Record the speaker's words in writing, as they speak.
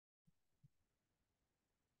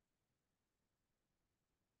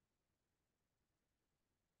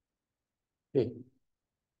Okay.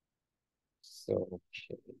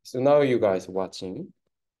 So now you guys watching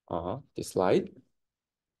this slide.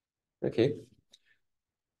 Okay.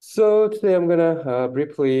 So today I'm gonna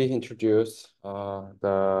briefly introduce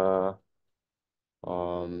the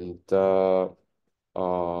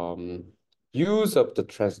um, use of the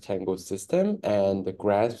Trans-TANGO system and the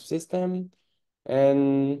GRASP system.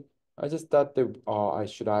 And I just thought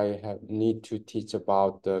that I have need to teach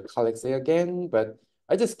about the Calexay again, but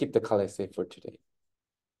I just skip the Calexay for today.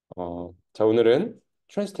 자, 오늘은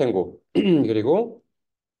트랜스탱고 그리고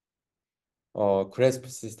그래스프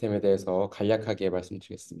시스템에 대해서 간략하게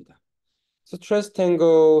말씀드리겠습니다. So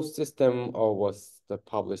Trans-TANGO system was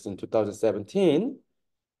published in 2017.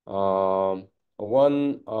 One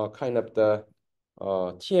kind of the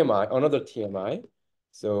TMI, another TMI.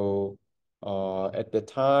 So at the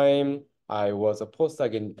time, I was a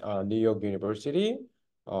postdoc in New York University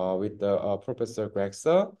with the Professor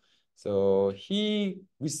Grexa. So he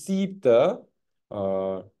received the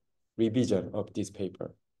uh, revision of this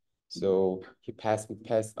paper. So he passed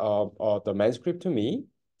the manuscript to me.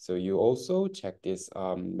 So you also check this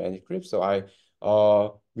manuscript. So I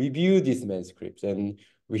reviewed this manuscript and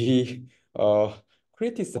we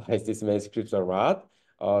criticized this manuscript a lot.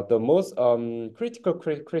 The most critical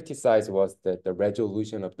criticized was that the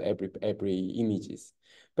resolution of the every images,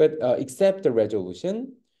 but except the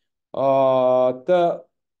resolution, the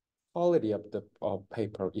quality of the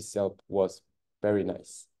paper itself was very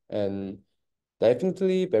nice and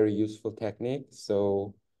definitely very useful technique.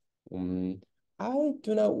 So um, I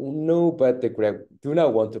do not know, but the Greg do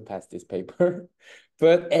not want to pass this paper.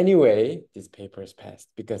 But anyway, this paper is passed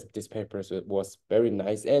because this paper was very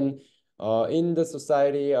nice. And in the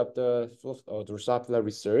Society of the Drosophila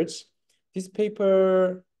Research, this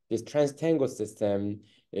paper, this Trans-TANGO system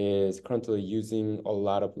is currently using a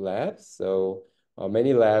lot of labs. So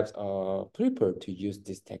many labs are prepared to use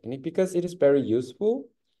this technique because it is very useful,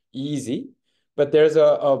 easy, but there's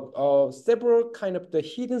a several kind of the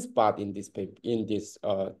hidden spot in this paper, in this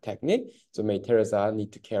technique. So May Teresa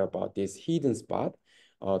need to care about this hidden spot.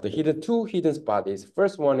 The two hidden spot is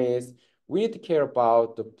first one is we need to care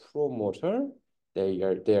about the promoter they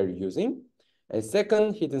are using, and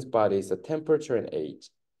second hidden spot is the temperature and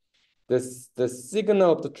age. The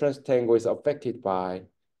signal of the Trans-TANGO is affected by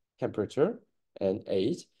temperature and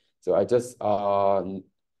age. So I just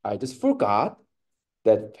forgot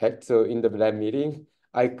that fact. So in the lab meeting,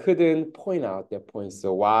 I couldn't point out that point.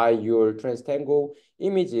 So why your Trans-TANGO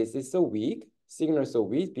images is so weak, signal so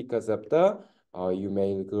weak because of the you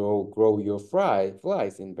may grow your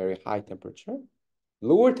flies in very high temperature,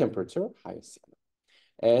 lower temperature, higher signal,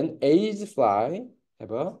 and aged fly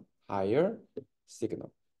have a higher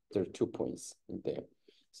signal. There are 2 points in there.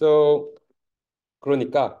 So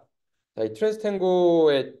그러니까 자, 이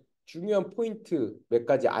트랜스탱고의 중요한 포인트 몇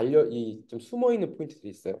가지 좀 숨어 있는 포인트들이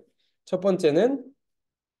있어요. 첫 번째는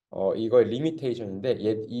이거의 리미테이션인데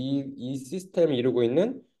이 시스템이 이루고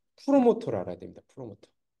있는 프로모터를 알아야 됩니다. 프로모터.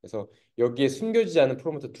 그래서 여기에 숨겨지지 않은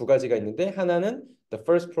프로모터 두 가지가 있는데 하나는 the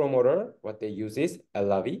first promoter what they use is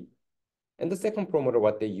LRV and the second promoter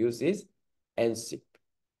what they use is NSIP.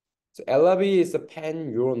 So LRV is a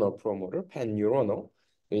pan-neuronal promoter, pan-neuronal.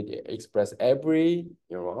 It express every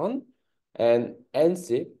neuron, and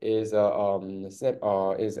NSIP is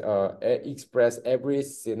express every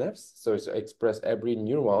synapse, so it's express every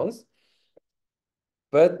neurons.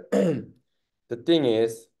 But the thing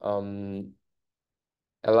is, LRV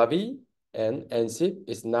and NSIP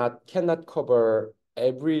is cannot cover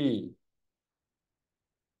every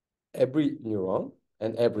neuron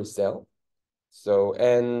and every cell. So,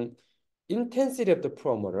 and intensity of the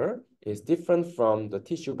promoter is different from the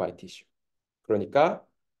tissue by tissue. 그러니까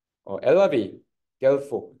LRV,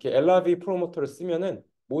 갤포, 이렇게 LRV 프로모터를 쓰면은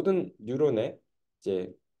모든 뉴런에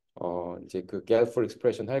이제 그 갤포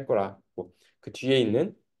익스프레션 할 거라고 그 뒤에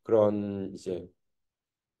있는 그런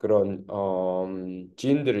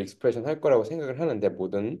지인들을 익스프레션 할 거라고 생각을 하는데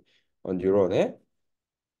모든 뉴런에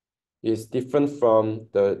is different from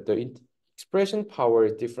the expression power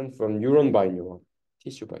is different from neuron by neuron,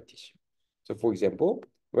 tissue by tissue. So for example,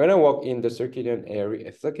 when I walk in the circadian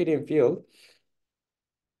field,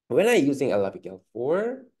 when I using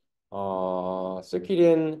LRBGAL4,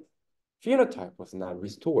 circadian phenotype was not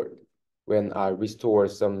restored. When I restore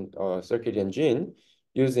some circadian gene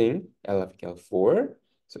using LRBGAL4,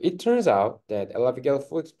 so it turns out that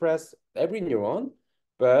LRBGAL4 express every neuron,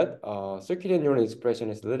 but circadian neuron expression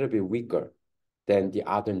is a little bit weaker than the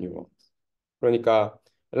other neurons. 그러니까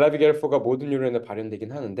LRBGAL4가 모든 뉴런에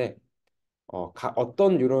발현되긴 하는데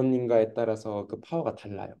어떤 뉴런인가에 따라서 그 파워가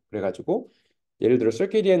달라요. 그래가지고 예를 들어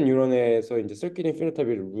circadian 뉴런에서 이제 circadian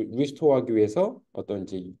phenotype를 리스토어하기 위해서 어떤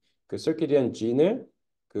이제 그 circadian gene을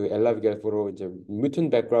그 엘라비겔프로 이제 mutant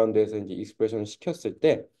background에서 이제 익스프레션 시켰을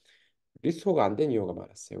때 리스토어가 안 된 이유가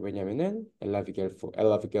많았어요. 왜냐면은 엘라비겔프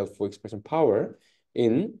expression power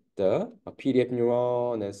in the PDF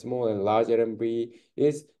neuron and small and large LMB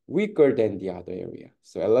is weaker than the other area.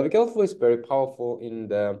 So elafibranor is very powerful in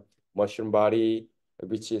the mushroom body,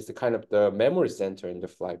 which is the kind of the memory center in the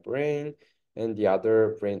fly brain and the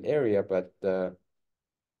other brain area, but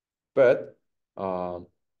um,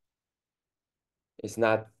 it's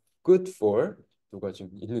not good for 누가 지금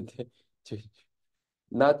있는데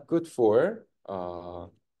not good for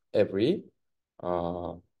every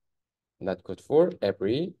uh, not good for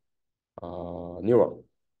every neuron.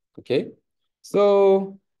 Okay,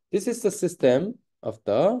 so this is the system of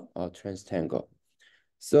the Trans-TANGO.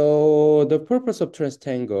 So the purpose of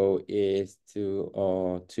Trans-TANGO is to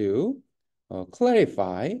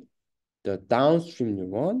clarify the downstream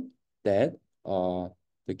neuron that the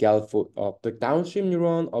downstream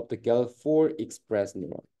neuron of the GAL4 express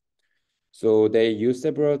neuron. So they use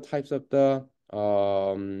several types of the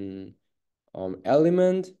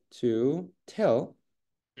element to tell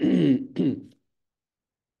the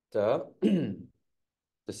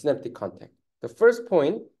the synaptic contact. The first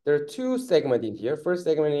point, there are two segments in here. First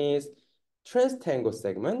segment is trans-tango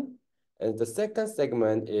segment, and the second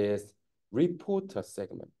segment is reporter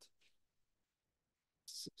segment.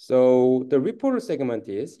 So the reporter segment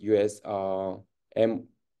is US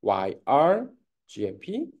MYR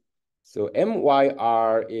GFP. So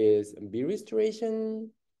MYR is B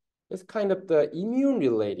restoration. It's kind of the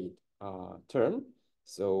immune-related term.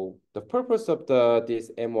 So the purpose of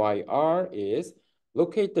this MYR is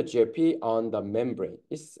locate the GFP on the membrane.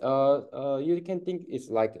 It's you can think it's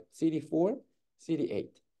like CD4, CD8.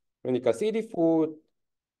 그러니까 CD4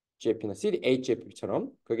 GFP나 CD8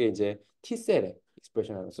 GFP처럼 그게 이제 T셀의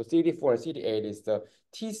expression하는. So CD4 and CD8 is the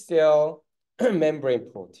T cell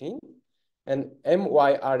membrane protein. And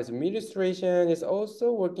MYR is administration is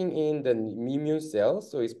also working in the immune cells,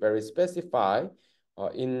 so it's very specified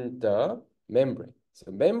in the membrane.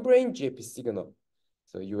 So membrane GFP signal.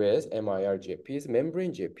 So US MIR GFP is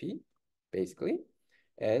membrane GFP, basically.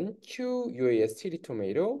 And QUAS chili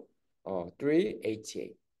tomato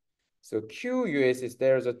 3HA. So QUS is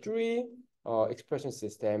there's a three expression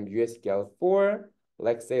system: USGAL4,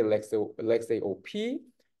 LexA-OP,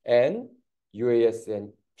 and UAS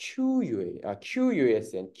and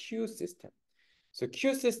QUS and Q system. So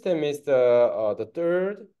Q system is the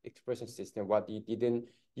third expression system, what we didn't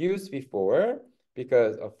use before,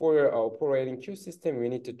 because for operating Q system, we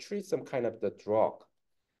need to treat some kind of the drug.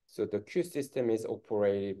 So the Q system is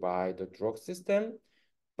operated by the drug system.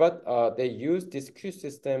 But they use this Q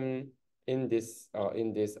system in this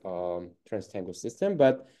Trans-TANGO system,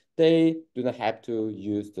 but they do not have to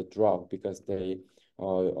use the drug because they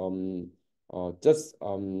just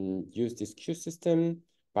use this Q system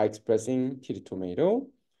by expressing T tomato.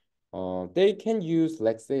 They can use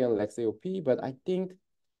Lexa and Lexa-OP, but I think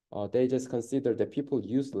they just consider that people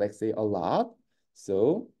use Lexa a lot,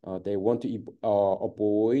 so they want to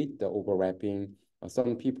avoid the overlapping.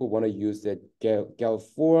 Some people want to use the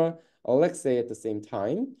GAL4 Alexa at the same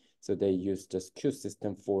time, so they use just Q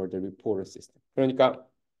system for the reporter system. 그러니까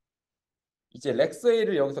이제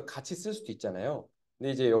렉스에이를 여기서 같이 쓸 수도 있잖아요.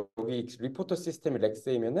 근데 이제 여기 리포터 시스템이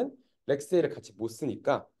렉스에이면은 렉스에이를 같이 못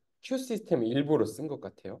쓰니까 Q 시스템을 일부러 쓴 것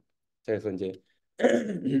같아요. 그래서 이제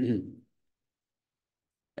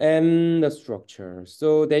and the structure.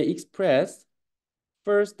 So they express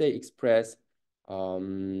first. They express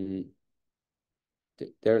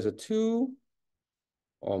there's a two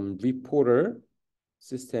reporter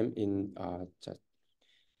system in 자,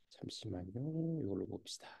 잠시만요. 이걸로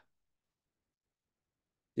봅시다.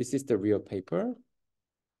 This is the real paper.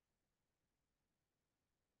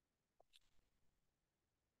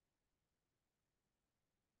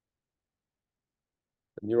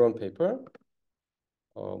 The neuron paper.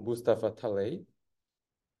 Mustafa Talay.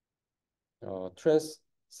 Trans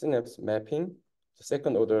synapse mapping. The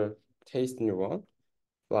second order taste neuron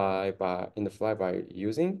in the flyby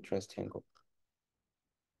using Trans-TANGO.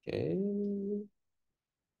 Okay.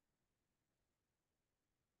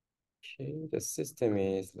 Okay, the system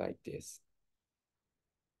is like this.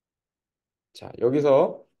 자,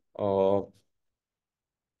 여기서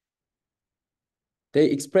they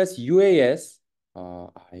express UAS.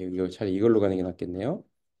 이거 차라리 이걸로 가는 게 낫겠네요.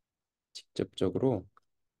 직접적으로.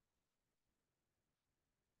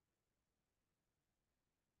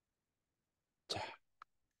 자,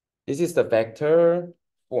 this is the vector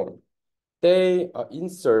form. They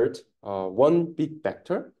insert one big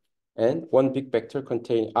vector and one big vector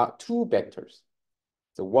contain two vectors.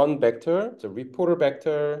 So one vector, the reporter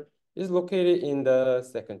vector, is located in the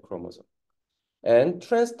second chromosome. And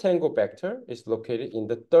trans-tango vector is located in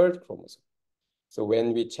the third chromosome. So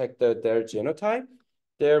when we check their genotype,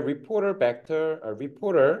 their reporter vector,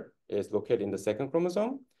 reporter is located in the second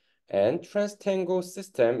chromosome, and trans-tango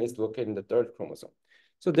system is located in the third chromosome.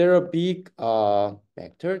 So there are big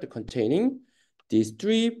vector containing these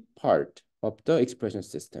three parts of the expression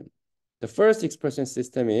system. The first expression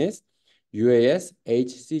system is UAS,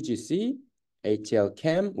 HCGC,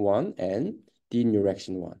 HL-CAM1, and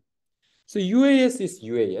denurection1. So UAS is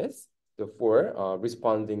UAS, the for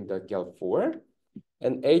responding the GAL4,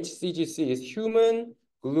 and HCGC is human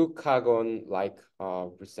glucagon-like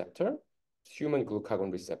receptor, human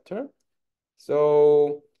glucagon receptor.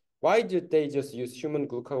 So why did they just use human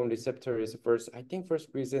glucagon receptor? Is first, I think first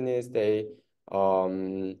reason is they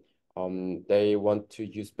want to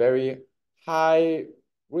use very high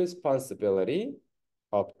responsibility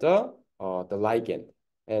of the ligand,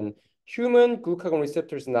 and human glucagon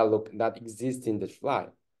receptors not exist in the fly.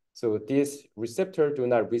 So this receptor do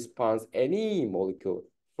not respond any molecule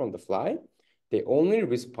from the fly. They only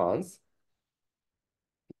respond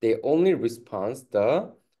the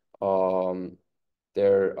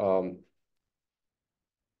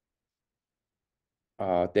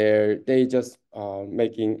they just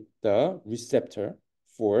making the receptor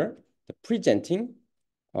for the presenting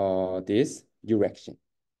this direction.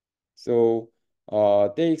 So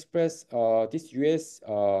they express this US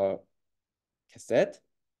cassette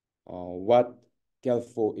what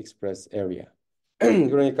GAL4 express area.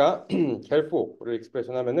 그러니까 GAL4를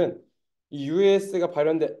expression 하면은 이 US가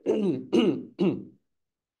발현된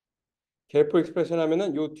갤포 익스프레션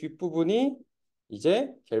하면은 요 뒷부분이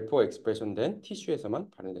이제 갤포 익스프레션 된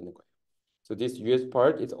티슈에서만 발현되는 거예요. So this US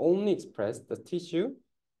part is only expressed the tissue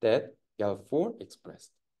that GAL4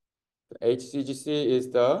 expressed. The HCGC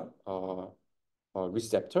is the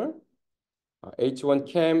receptor.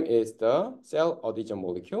 H1-CAM is the cell adhesion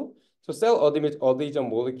molecule. So cell adhesion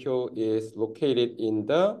molecule is located in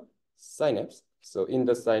the synapse. So in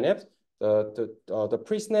the synapse, the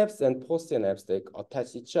presynapse and postsynapse, they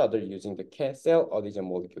attach each other using the cell adhesion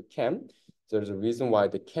molecule CAM. So there's a reason why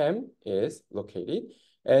the CAM is located.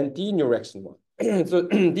 And denurection one. So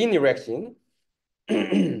denurection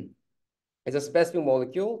is a specific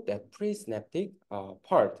molecule that presynaptic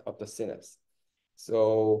part of the synapse.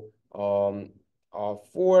 So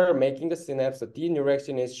for making the synapse, the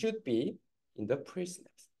denurection should be in the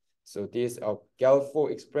presynapse. So this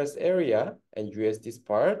GAL4 express area and this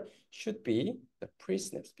part should be the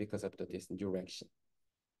presynapse because of this direction.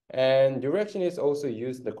 And direction is also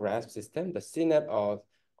used in the GRASP system, the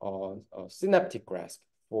SynapticGRASP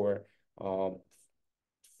for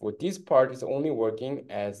this part is only working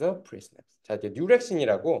as a presynapse. 자, 이제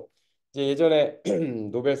direction이라고 이제 예전에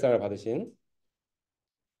노벨상을 받으신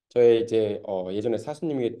저의 이제 예전에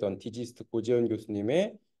사수님이었던 디지스트 고지현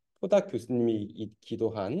교수님의 포닥 교수님이기도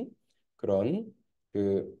한 그런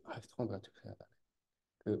잠깐만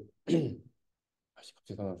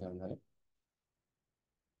갑자기 생각이 안 나네.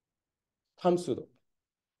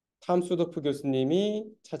 탐수도프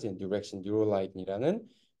교수님이 찾은 뉴렉션 뉴럴라이긴이라는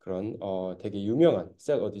그런 되게 유명한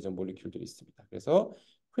셀 어디전 몰리큘들이 있습니다. 그래서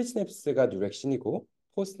프리스냅스가 뉴렉션이고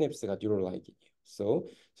포스냅스가 뉴럴라이긴이에요. So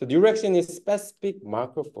direction is specific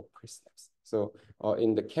marker for presynapse. So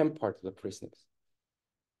in the CAM part of the presynapse.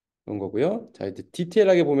 그런 거고요. 자, 이제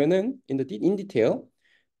디테일하게 보면은 in detail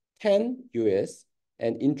 10 US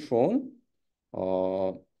and intron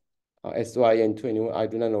SYN21. I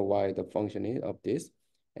do not know why the function is of this.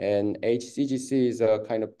 And HCGC is a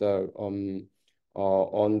kind of the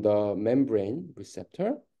on the membrane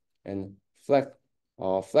receptor and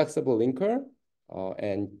flexible linker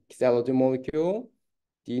and celoid molecule,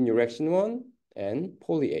 denurection one, and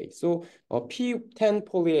poly-A. So P10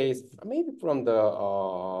 poly-A is maybe from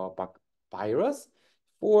the virus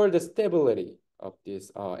for the stability of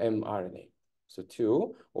this mRNA. So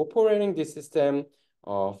to operating this system,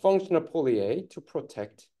 functional poly-A to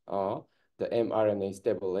protect the mRNA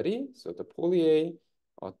stability. So the poly-A,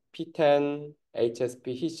 P10,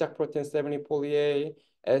 HSP, Hishack protein 70 poly-A,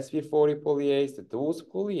 SV40 poly-A, so those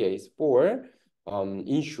poly-A's for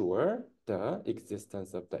ensure the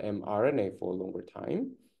existence of the mRNA for a longer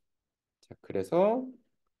time. 자, 그래서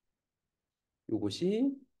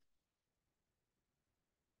이것이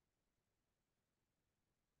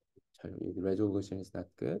resolution is not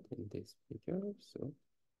good in this figure. So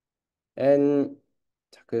and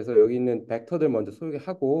자, 그래서 여기 있는 벡터들 먼저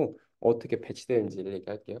소개하고 어떻게 배치되는지를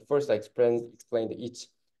얘기할게요. First, I explained each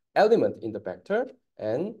element in the vector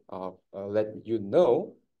and let you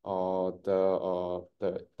know the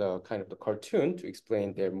kind of the cartoon to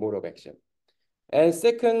explain their mode of action. And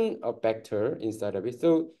second vector inside of it.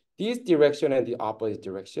 So this direction and the opposite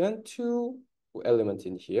direction, two elements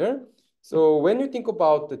in here. So when you think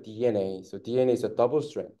about the DNA, so DNA is a double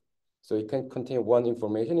strand. So it can contain one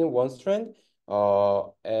information in one strand.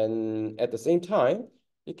 And at the same time,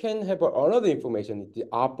 it can have another information in the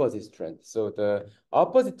opposite strand. So the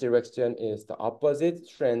opposite direction is the opposite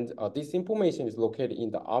strand. This information is located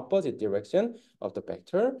in the opposite direction of the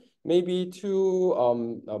vector, maybe to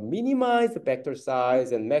minimize the vector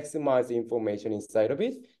size and maximize the information inside of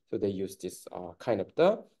it. So they use this kind of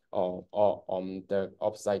the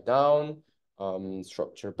upside down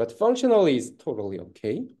structure, but functionally it's totally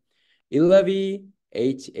okay. 11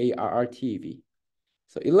 HARRTV.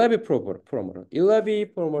 So 11 promoter. 11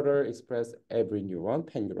 promoter express every neuron,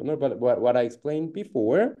 pan neuronal, but what I explained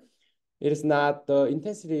before, it is not the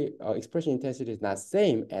intensity, expression intensity is not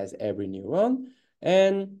same as every neuron,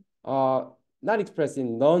 and not expressed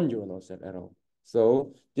in non-neuronal cell at all.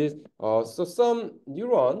 So this, so some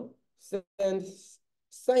neuron sends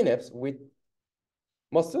synapse with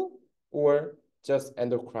muscle or just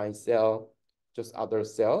endocrine cell, just other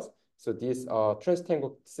cells. So this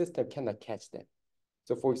Trans-TANGO system cannot catch them.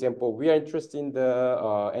 So for example, we are interested in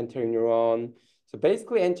the anterior neuron. So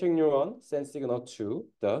basically anterior neuron sends signal to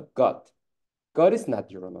the gut. Gut is not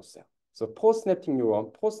neuronal cell. So postsynaptic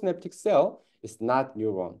neuron, postsynaptic cell is not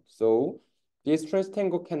neuron. So this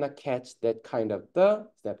Trans-TANGO cannot catch that kind of the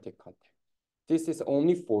synaptic contact. This is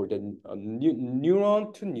only for the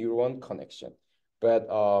neuron to neuron connection. But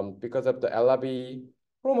because of the LRB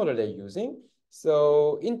promoter they're using,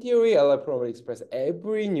 so in theory, LRB promoter express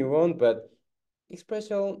every neuron, but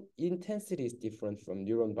expression intensity is different from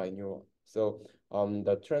neuron by neuron. So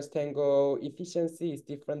the Trans-TANGO efficiency is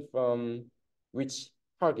different from which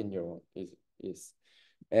target neuron is.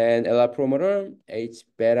 And LR promoter,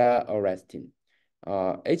 H-beta arrestin.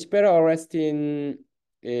 H-beta arrestin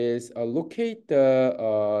is locate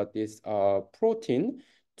the this protein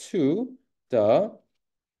to the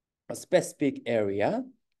specific area.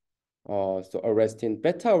 So arrestin,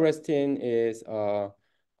 beta arrestin is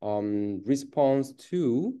response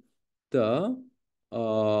to the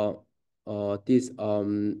this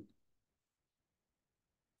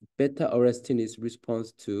beta arrestin is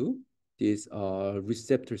response to this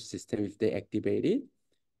receptor system if they activate it,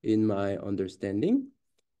 in my understanding.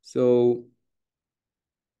 So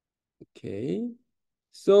okay,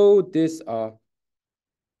 so this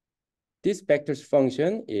vector's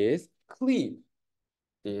function is cleave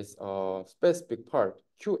this specific part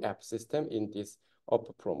QF system in this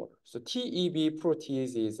upper promoter. So TEB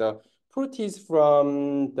protease is a protease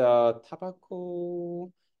from the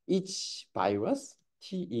tobacco itch virus,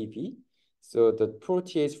 TEB. So the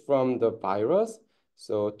protease from the virus.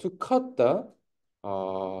 So to cut the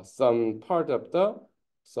some part of the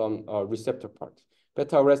receptor part.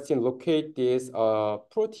 Beta arrestin locate this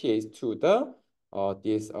protease to the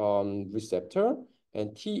this receptor,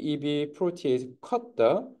 and TEB protease cut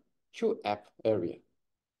the QF area.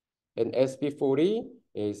 And SB40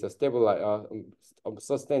 is a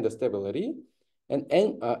sustain the stability.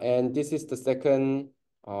 And this is the second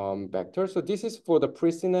vector. So this is for the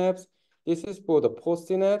presynapse, this is for the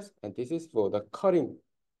postsynapse, and this is for the cutting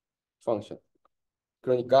function.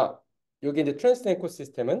 그러니까 여기 이제 트랜스탱고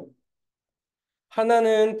시스템은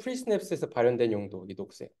하나는 프리시냅스에서 발현된 용도, 이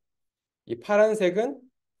녹색. 이 파란색은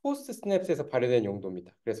포스트 시냅스에서 발현된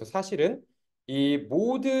용도입니다. 그래서 사실은 이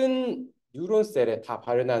모든 뉴론셀에 다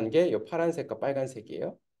발현하는 게 이 파란색과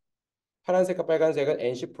빨간색이에요. 파란색과 빨간색은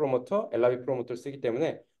NC 프로모터, LRB 프로모터를 쓰기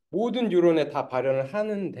때문에 모든 뉴런에 다 발현을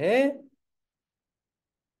하는데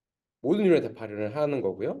모든 뉴런에 다 발현을 하는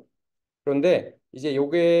거고요. 그런데 이제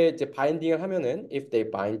요게 이제 바인딩을 하면은 if they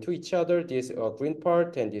bind to each other, this green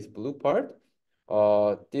part and this blue part,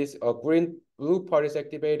 this green blue part is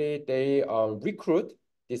activated, they recruit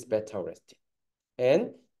this beta arrestin,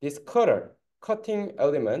 and this cutting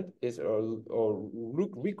element is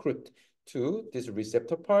recruit to this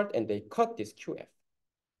receptor part, and they cut this QF.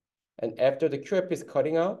 And after the QF is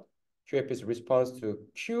cutting out, QF is response to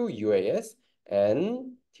QUAS,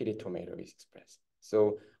 and TD tomato is expressed.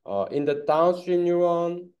 So in the downstream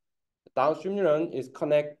neuron is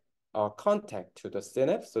contact to the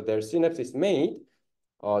synapse. So their synapse is made.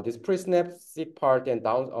 This presynaptic part and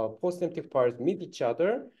postsynaptic part meet each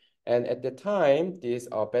other. And at the time, this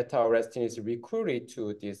beta arrestin is recruited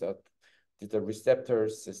to this the receptor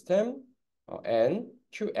system, and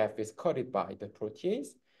QF is cut by the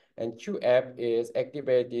protease. And QF is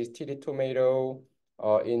activated this TD tomato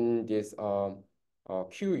in this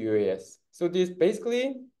QUAS. So this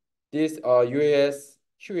basically this UAS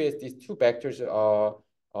QS, these two vectors are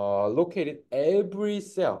located every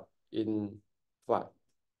cell in fly.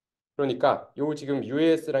 그러니까 요 지금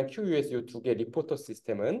US랑 QUS 요 두 개 리포터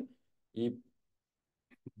시스템은 이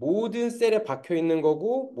모든 셀에 박혀 있는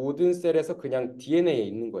거고 모든 셀에서 그냥 DNA에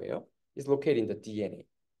있는 거예요. It's located in the DNA.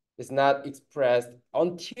 It's not expressed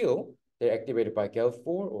until they're activated by GAL4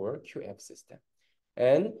 or QF system.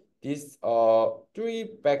 And these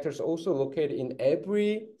three vectors also located in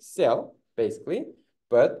every cell, basically.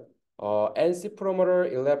 But NC promoter,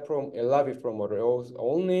 LAV promoter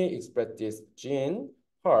only express this gene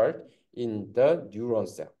part in the neuron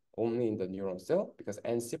cell, only in the neuron cell, because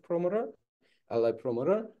NC promoter, LAV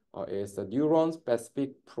promoter is a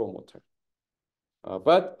neuron-specific promoter.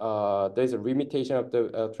 But there's a limitation of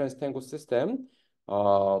the Trans-TANGO system.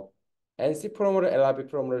 NC promoter, LRB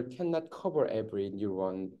promoter cannot cover every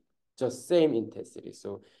neuron just same intensity.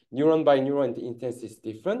 So neuron by neuron, the intensity is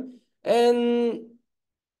different. And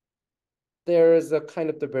there's a kind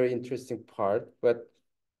of the very interesting part, but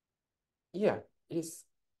yeah, it's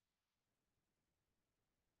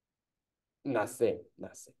not same.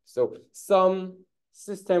 So some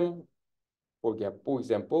system, for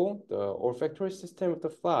example, the olfactory system of the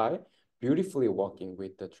fly beautifully working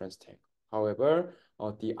with the Trans-TANGO. However,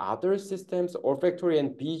 the other systems, olfactory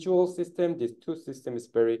and visual system, these two systems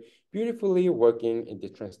very beautifully working in the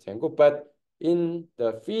Trans-TANGO, but in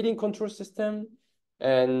the feeding control system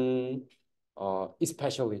and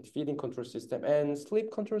especially feeding control system and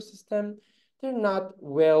sleep control system, they're not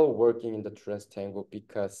well working in the Trans-TANGO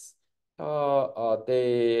because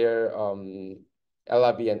their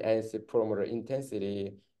LRB and NC promoter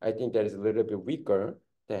intensity, I think that is a little bit weaker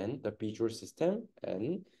than the visual system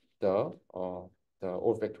and the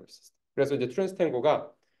olfactory system. 그래서 이제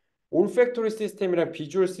트랜스탱고가 올팩토리 시스템이랑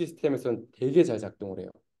비주얼 시스템에서는 되게 잘 작동을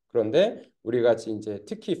해요. 그런데 우리 같이 이제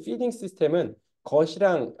특히 feeding 시스템은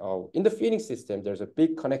겉이랑 in the feeding system there's a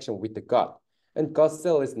big connection with the gut, and gut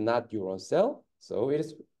cell is not neuron cell, so it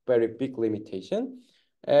is very big limitation.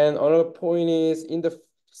 And another point is in the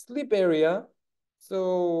sleep area,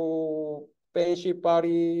 so fan-shaped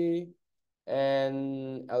body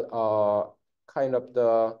and kind of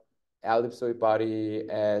the ellipsoid body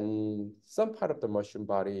and some part of the mushroom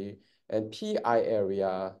body and PI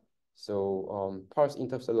area. So pars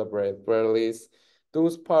intercerebralis,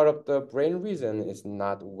 those part of the brain region is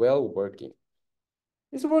not well working.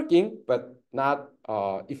 It's working, but not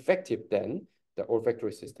effective than the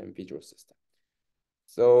olfactory system, visual system.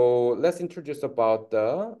 So let's introduce about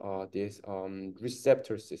the this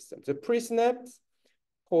receptor system. So presynapse,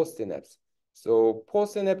 postsynapse. So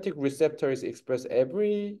postsynaptic receptor is expressed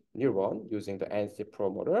every neuron using the NC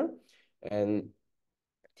promoter, and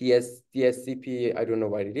DSCP, I don't know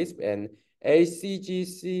what it is, and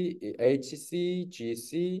HCGC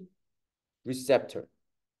receptor.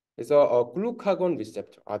 It's a glucagon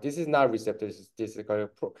receptor. This is not receptor. This is called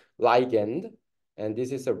ligand, and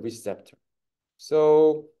this is a receptor.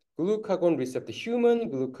 So glucagon receptor, human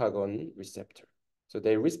glucagon receptor. So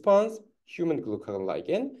they respond human glucagon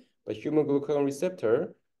ligand, but human glucagon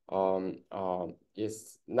receptor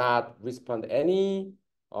is not respond any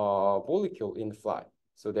molecule in fly.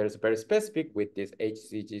 So there's very specific with this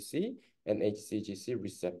HCGC and HCGC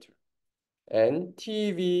receptor. And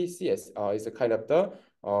TVCS is a kind of the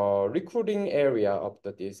recruiting area of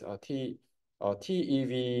this TEV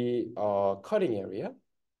cutting area.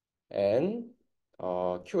 And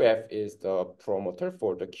QF is the promoter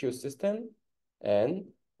for the Q system, and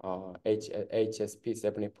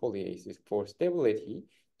HSP70 polyase is for stability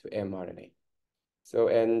to mRNA. So,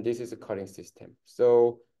 and this is a cutting system.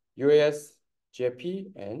 So US,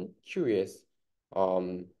 JP, and QS,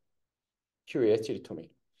 QS chili tomato.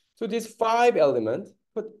 So these 5 elements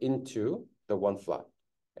put into the one fly.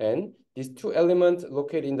 And these 2 elements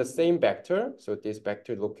located in the same vector. So this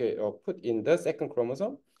vector locate or put in the second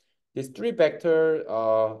chromosome. These 3 vector,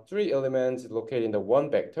 3 elements located in the one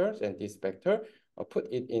vector, and this vector put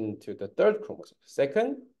it into the third chromosome,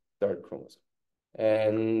 second, third chromosome.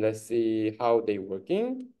 And let's see how they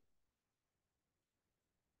working.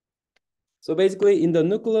 So basically in the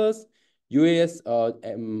nucleus, UAS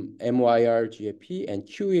MYR GAP and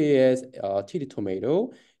QAS TD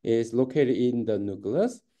tomato is located in the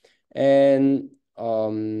nucleus. And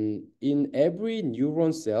in every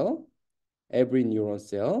neuron cell,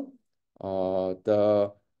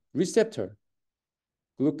 the receptor,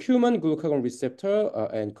 human glucagon receptor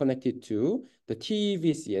and connected to the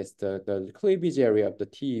TVCS, the cleavage area of the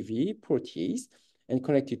TEV protease, and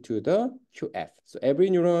connected to the QF. So every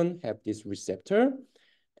neuron have this receptor.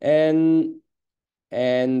 And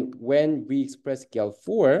when we express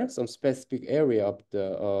GAL4, some specific area of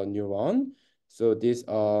the neuron, So this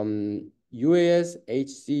UAS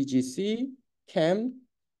HCGC CAM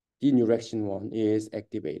denurection 1 is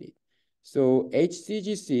activated. So the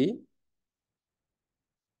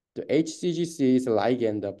HCGC is a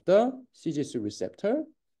ligand of the CGC receptor,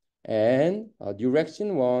 and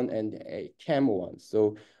direction 1 and CAM 1.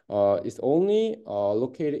 So it's only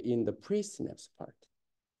located in the presynapse part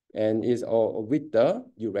and is with the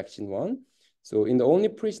direction 1. So in the only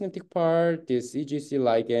presynaptic part, this CGC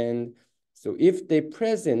ligand, so if they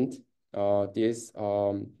present this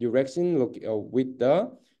direction with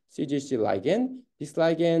the CGC ligand, this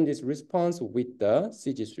ligand is response with the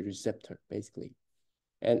CGC receptor, basically.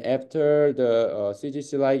 And after the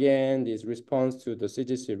CGC ligand is response to the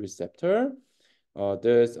CGC receptor,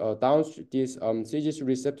 this CGC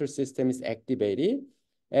receptor system is activated,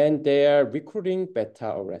 and they are recruiting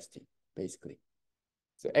beta-arrestin, basically.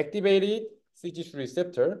 So activated CGC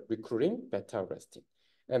receptor recruiting beta-arrestin.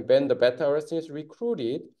 And when the beta-arrestin is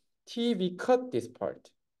recruited, TV cut this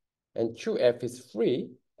part, and QF is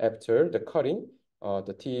free after the cutting.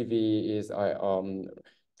 The TV is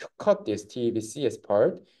cut this TVCS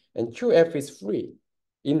part, and QF is free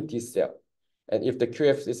in this cell. And if the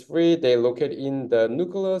QF is free, they locate in the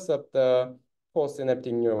nucleus of the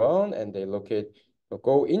postsynaptic neuron, and they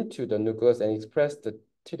go into the nucleus and express the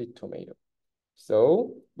TD tomato.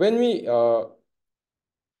 So when we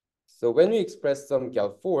express some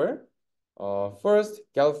GAL4, first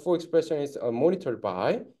GAL4 expression is monitored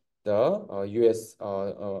by the US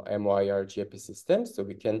MYR GFP system, so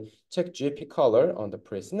we can check GFP color on the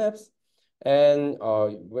presynapse, and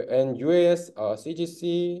UAS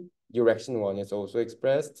CGC direction 1 is also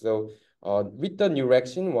expressed. So with the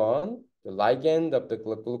direction 1, the ligand of the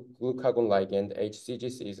glucagon ligand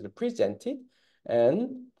HCGC is represented,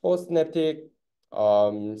 and postsynaptic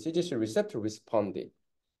CGC receptor responded.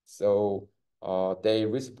 So they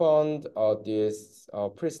respond this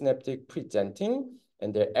presynaptic presenting,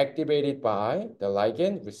 and they're activated by the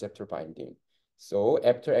ligand receptor binding. So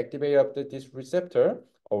after activation of this receptor,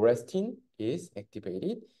 arrestin is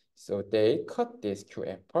activated. So they cut this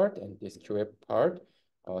QF part, and this QF part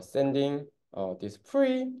sending this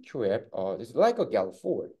pre-QF, it's like a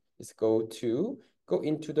GAL4. It's go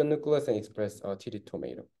into the nucleus and express TD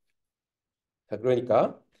tomato. 자,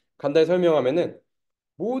 그러니까 간단히 설명하면은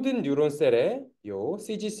모든 뉴런셀에 요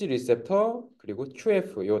CGC 리셉터 그리고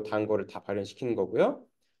QF 요 단거를 다 발현시키는 거고요.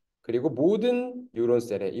 그리고 모든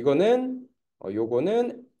뉴런셀에 이거는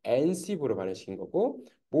요거는 NCV로 발현시킨 거고,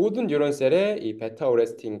 모든 뉴런셀에 이 베타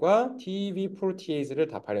오레스틴과 TV 프로티에이즈를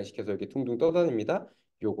다 발현시켜서 이렇게 둥둥 떠다닙니다.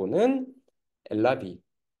 요거는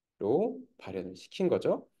엘라비로 발현을 시킨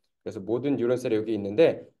거죠. 그래서 모든 뉴런셀에 여기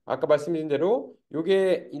있는데, 아까 말씀드린 대로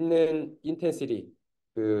요게 있는 인텐시티,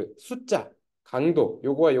 그 숫자 강도,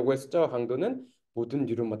 요거와 요거의 숫자와 강도는 모든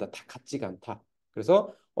뉴런마다 다 같지가 않다.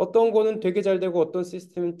 그래서 어떤 거는 되게 잘 되고 어떤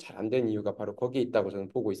시스템은 잘 안 되는 이유가 바로 거기에 있다고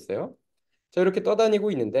저는 보고 있어요. 자, 이렇게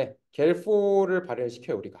떠다니고 있는데 겔4를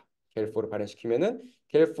발현시켜요, 우리가. 겔4를 발현시키면은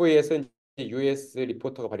겔4에서 이제 US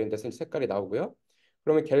리포터가 발현돼서 색깔이 나오고요.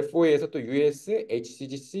 그러면 겔4에서 또 US,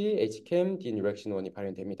 HCGC, HCAM, 디뉴렉신 1이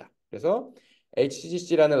발현됩니다. 그래서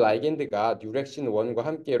HCGC라는 라이겐드가 뉴렉신 1과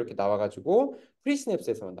함께 이렇게 나와가지고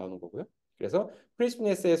프리시냅스에서만 나오는 거고요. 그래서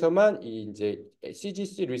프리시냅스에서만 이 이제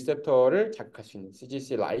CGC 리셉터를 자극할 수 있는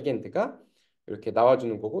CGC 라이겐드가 이렇게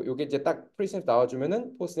나와주는 거고, 요게 이제 딱 프리시냅스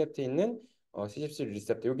나와주면은 포스냅트에 있는 CGC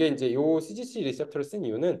리셉터. 요게 이제 요 CGC 리셉터를 쓴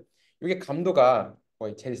이유는 요게 감도가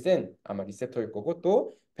거의 제일 센 아마 리셉터일 거고,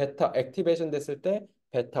 또 베타 액티베이션 됐을 때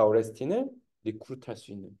베타 오레스틴을 리크루트할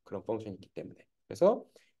수 있는 그런 펑션이 있기 때문에. 그래서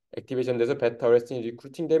액티베이션 돼서 베타 오레스틴이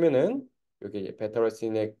리크루팅 되면은 여기 베타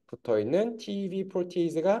오레스틴에 붙어 있는 TV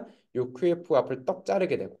프로테이즈가 요 QF 앞을 떡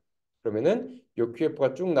자르게 되고, 그러면은 요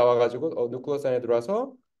QF가 쭉 나와가지고 누클러스 안에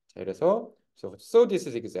들어와서, 자, 이래서 so this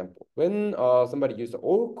is example. When somebody uses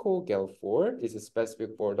ORCO-GAL4, this is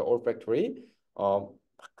specific for the olfactory,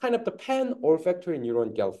 kind of the pan olfactory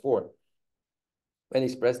neuron GAL4. When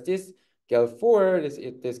expressed this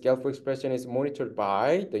GAL4, this GAL4 expression is monitored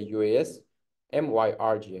by the UAS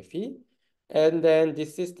MYR-GFE. And then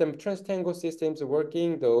this system, Trans-TANGO system is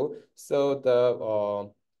working though. So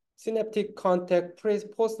the synaptic contact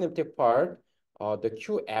postsynaptic part, the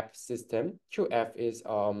QF system, QF is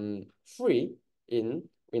free in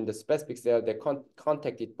the specific cell that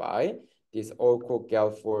contacted by this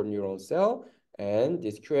ORCO-GAL4 neuron cell. And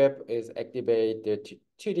this QF is activated the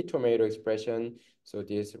 2D tomato expression. So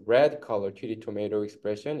this red color 2D tomato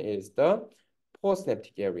expression is the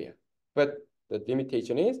postsynaptic area. But the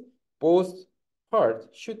limitation is both parts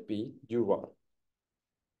should be neuron,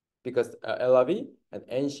 because LRV and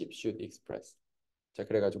NSHIP should express. 자,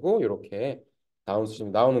 그래가지고 이렇게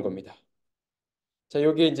다운스트림 나오는 겁니다. 자,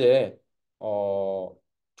 요게 이제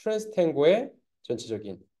트랜스탱고의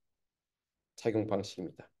전체적인 작용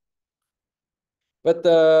방식입니다. But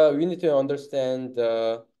we need to understand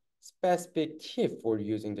the specific key for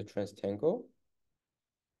using the trans-tango.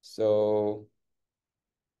 So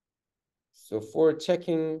for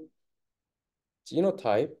checking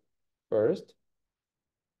genotype first,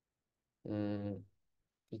 the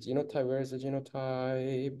genotype, where is the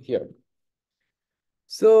genotype? Here.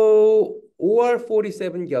 So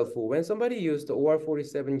OR47 GAL4, when somebody used the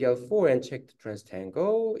OR47 GAL4 and checked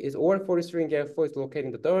trans-tango, is OR43 GAL4 is located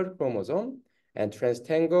in the third chromosome, and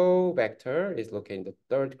trans-tango vector is located in the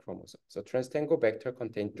third chromosome. So trans-tango vector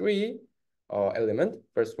contain three elements.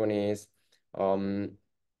 First one is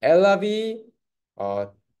LRV,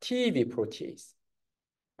 TEV protease,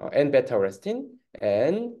 and beta-arrestin,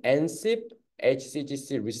 and NCIP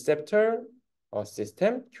HCGC receptor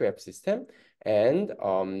system, QF system, and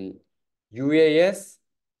UAS,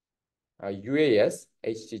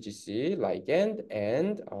 HCGC ligand,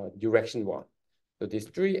 and direction 1. So these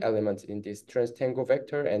three elements in this trans-tango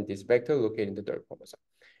vector, and this vector located in the third chromosome.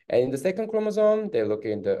 And in the second chromosome, they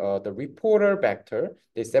locate in the reporter vector.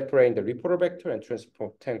 They separate the reporter vector and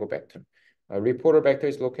trans-tango vector. Reporter vector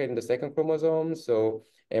is located in the second chromosome, so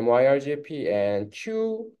MYRGP and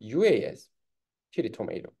QUAS, chili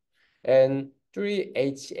tomato. And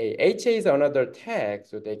 3HA. HA is another tag,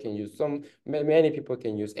 so they can use many people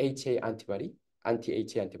can use HA antibody,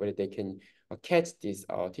 anti-HA antibody. They can catch this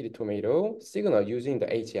chili tomato signal using the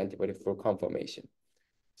HA antibody for confirmation.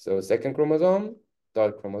 So second chromosome,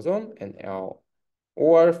 third chromosome, and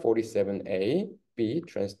OR47A, B,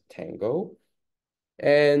 trans-tango.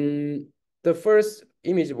 And the first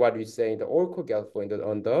image, what we say, the orco galfo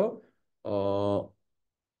on the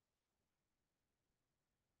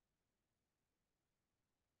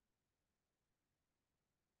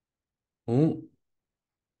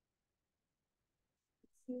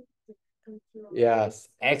yes,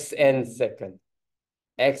 X and second.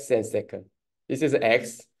 X and second. This is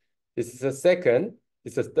X. This is a second.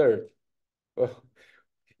 This is a third. Well,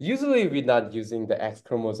 usually we're not using the X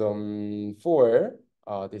chromosome for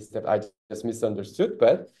this step. I just misunderstood,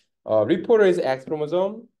 but reporter is X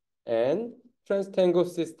chromosome, and trans-tango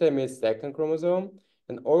system is second chromosome,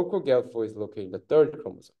 and orco-galfo is located in the third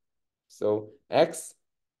chromosome. So X,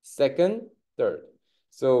 second, third.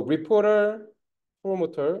 So reporter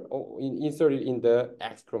promoter inserted in the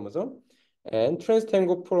X chromosome, and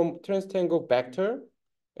trans-tango vector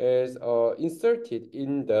is inserted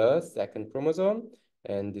in the second chromosome,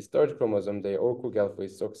 and this third chromosome, the orco-galfo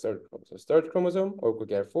is third chromosome. Third chromosome,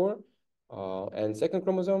 orco-galfo, and second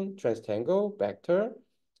chromosome, trans-tango vector,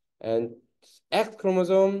 and X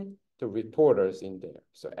chromosome, the reporters in there.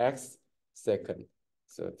 So X second.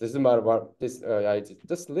 So this is about this. I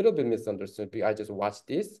just a little bit misunderstood because I just watched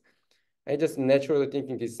this. I just naturally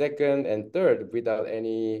thinking the second and third without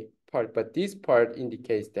any part, but this part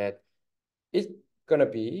indicates that it's gonna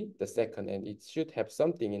be the second, and it should have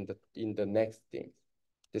something in the next thing.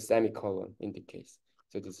 The semicolon indicates.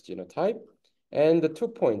 So this is genotype, and the 2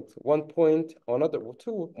 point, 1 point, another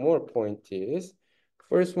 2 more point is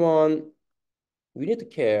first one. We need to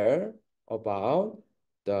care about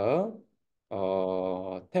the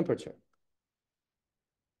temperature.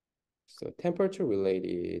 So temperature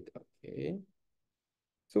related, okay.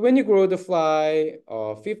 So when you grow the fly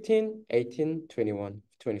 15, 18, 21,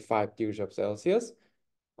 25 degrees of Celsius,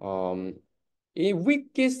 a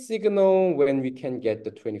weakest signal when we can get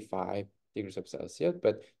the 25 degrees of Celsius,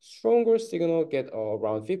 but stronger signal get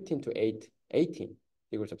around 15 to 18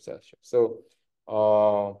 degrees of Celsius. So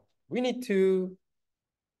we need to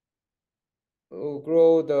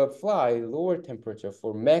grow the fly lower temperature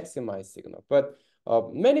for maximize signal. But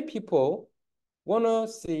many people want to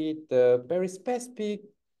see the very specific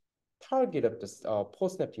target of the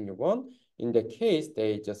post-snapping neuron. In the case,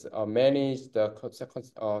 they just manage the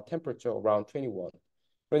temperature around 21.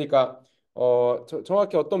 그러니까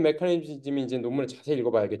정확히 어떤 메커니즘인지 논문을 자세히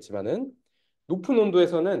읽어봐야겠지만은 높은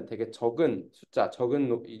온도에서는 되게 적은 숫자,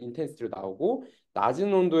 적은 인텐시티로 나오고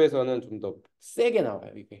낮은 온도에서는 좀 더 세게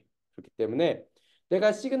나와요, 이게. 그렇기 때문에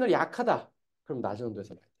내가 시그널이 약하다. 그럼 낮은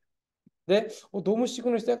온도에서 봐야 돼. 근데 너무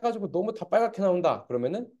시그널이 세가지고 너무 다 빨갛게 나온다.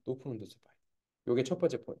 그러면은 높은 온도에서 봐야 돼. 이게 첫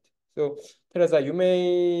번째 포인트. So, Teresa, you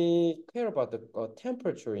may care about the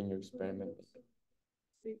temperature in your experiment.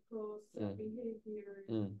 Because behavior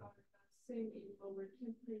Mm. are the same in lower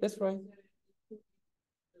temperature. That's right.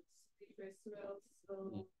 As well.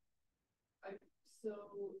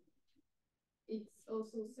 So it's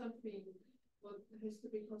also something what has to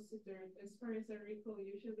be considered. As far as I recall,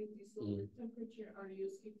 usually these lower temperature are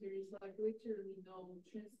used if there is like literally no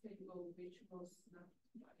Trans-TANGO, which was not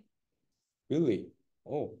by. Really?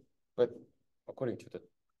 Oh, but according to the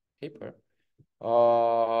paper,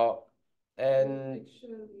 uh, and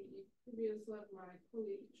actually, previous lab, my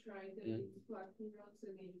colleague tried that with black neurons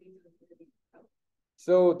and it didn't really help.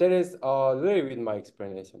 so that is really with my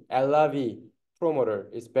explanation. LRV promoter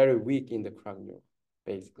is very weak in the crack neuron,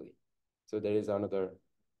 basically. So there is another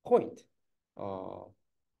point. Uh,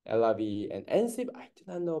 LRV and NSIP, I do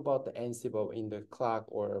not know about the NSIP in the clock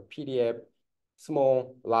or PDF,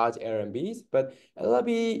 small, large RMBs, but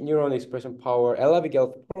LRV neuron expression power, LRV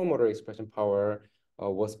GALP promoter expression power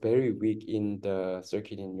was very weak in the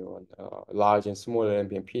circuiting neuron, large and small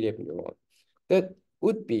RMB and PDF neuron. That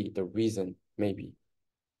would be the reason, maybe.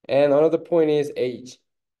 And another point is age.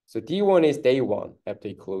 So D1 is day 1 after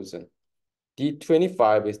eclosion.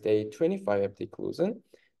 D25 is day 25 after eclosion.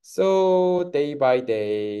 So day by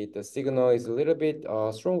day, the signal is a little bit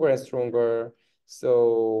stronger and stronger.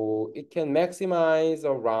 So it can maximize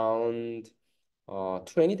around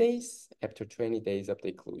 20 days after 20 days of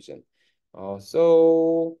the occlusion.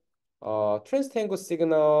 Trans-TANGO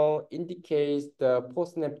signal indicates the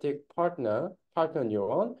postsynaptic partner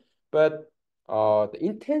neuron, but the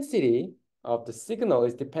intensity of the signal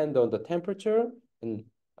is dependent on the temperature and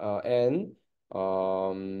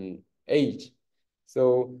age.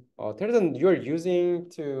 So Terzan, you're using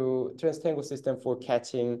to Trans-TANGO system for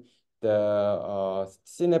catching the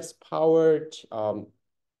synapse power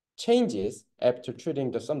changes after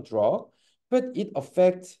treating some drug, but it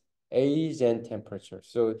affects age and temperature.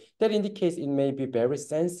 So that indicates it may be very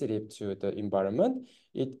sensitive to the environment.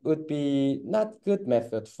 It would be not good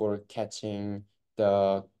method for catching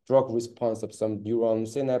the drug response of some neuron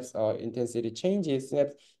synapse intensity changes,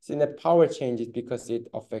 synapse power changes because it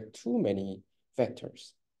affects too many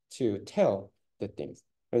factors to tell the things.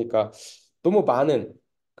 그러니까 너무 많은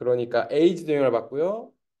그러니까 에이지도 영향을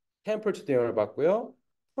받고요. 템퍼처도 영향을 받고요.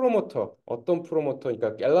 프로모터, 어떤 프로모터,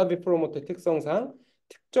 그러니까 엘라비 프로모터의 특성상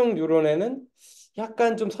특정 뉴런에는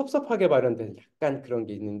약간 좀 섭섭하게 발현되는 약간 그런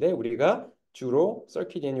게 있는데 우리가 주로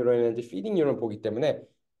circuit 뉴런이나 feeding 뉴런 보기 때문에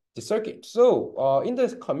the circuit. So in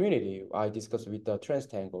this community, I discussed with the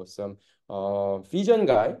Trans-TANGO, some vision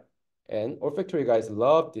guy and olfactory guys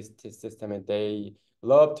love this system and they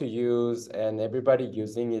love to use and everybody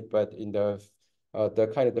using it, but in the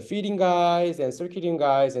kind of the feeding guys and circuiting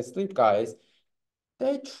guys and sleep guys,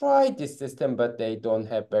 they tried this system, but they don't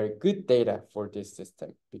have very good data for this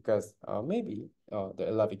system because maybe the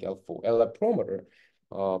Elavic L4, Ela promoter,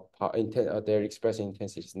 their expression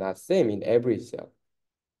intensity is not same in every cell.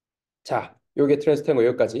 자, 요게 트랜스탱고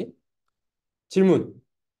여기까지. 질문,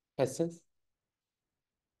 questions?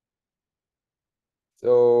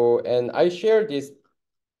 So, and I shared this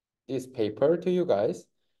paper to you guys.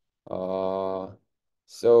 It's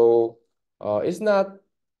not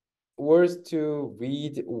worth to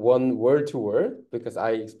read one word to word because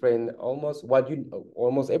I explain almost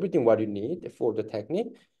everything what you need for the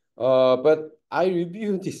technique. But I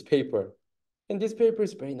reviewed this paper, and this paper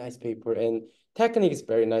is very nice paper, and technique is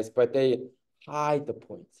very nice, but they hide the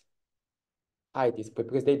points, hide this point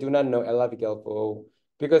because they do not know Elavic alpha,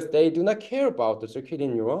 because they do not care about the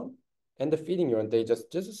circuiting neuron and the feeding neuron. They just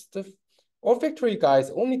the olfactory guys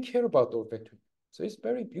only care about the olfactory. So it's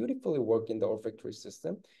very beautifully work in the olfactory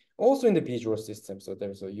system, also in the visual system. So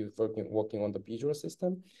there's a youth working on the visual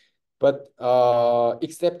system, but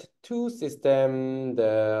except two system,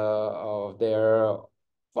 their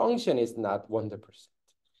function is not 100%.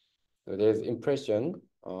 So there's impression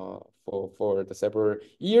for the several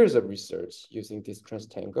years of research using this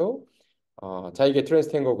Trans-TANGO. 자, 이게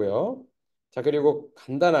Trans-TANGO고요. 자, 그리고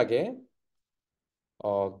간단하게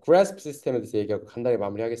GRASP 시스템에 대해서 얘기하고 간단히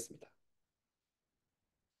마무리하겠습니다.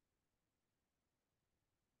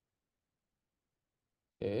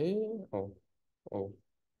 오케이, 오케이,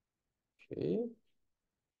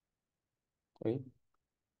 오케이, 오케이.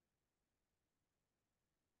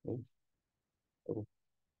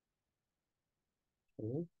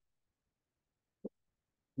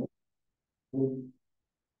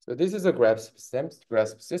 So this is a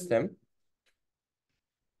GRASP system.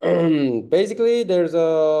 Basically, there's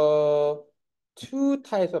two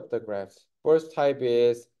types of the graphs. First type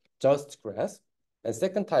is just grasp, and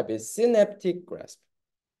second type is synaptic grasp.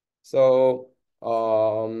 So,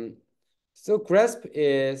 grasp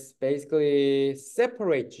is basically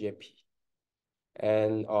separate GFP,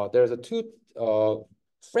 and there's a two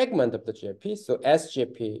fragment of the GFP. So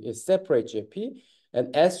SGFP is separate GFP,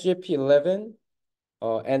 and SGFP 11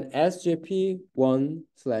 and SGFP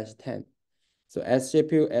 1/10. So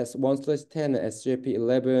SJP S1/10 and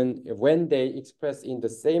SJP11, when they express in the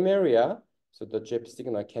same area, so the JP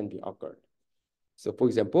signal can be occurred. So for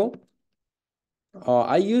example,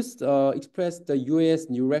 I used express the US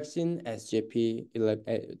direction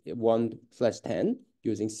SJP1/10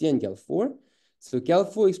 using CN-GAL4. So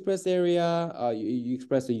GAL4 express area, you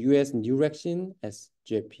express the US direction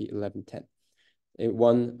SJP1110,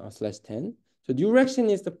 1/10. So direction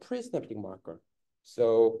is the presynaptic marker.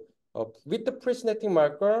 So with the presynaptic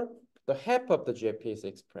marker, the half of the GFP is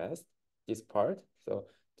expressed, this part. So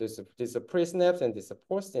this is a presynapse and this is a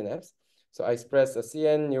postsynapse. So I express a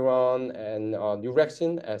CN neuron and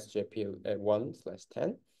direction as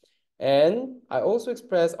JP1/10. And I also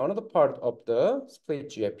express another part of the split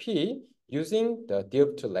GFP using the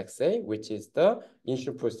DIP2-LEXA, which is the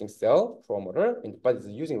insulin producing cell promoter, but it's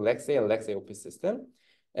using LEXA and LEXA-OP system,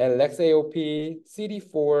 and LEXA-OP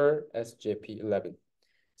CD4 SJP11.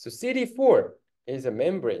 So CD4 is a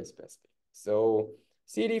membrane specific. So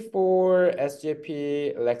CD4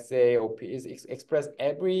 SJP LEXA-OP is expressed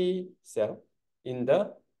every cell in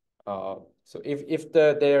the so if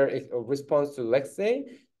their response to LEXA,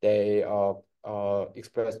 they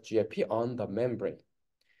express GFP on the membrane.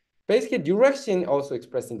 Basically, direction also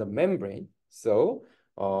expressed in the membrane. So,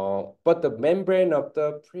 but the membrane of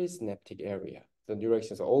the presynaptic area, the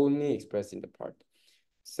direction is only expressed in the part.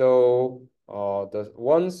 So, the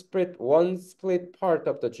one split part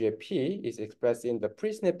of the GFP is expressed in the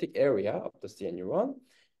presynaptic area of the CN neuron,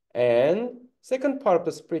 and second part of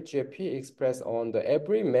the split GFP expressed on the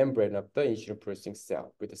every membrane of the insulin producing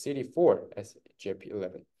cell with the CD4 as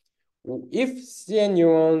GFP11. If CN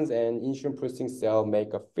neurons and insulin producing cell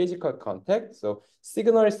make a physical contact, so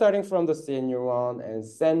signal is starting from the CN neuron and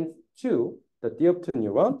sent to the DIP2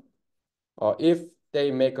 neuron, if they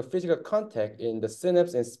make a physical contact in the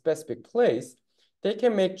synapse in specific place, they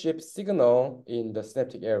can make GFP signal in the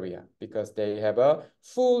synaptic area because they have a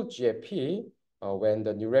full GFP when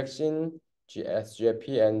the direction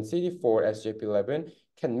SGFP and CD4 SGFP11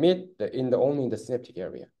 can meet only in the synaptic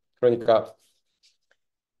area. 그러니까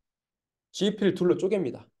GFP를 둘로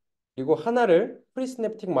쪼갭니다. 그리고 하나를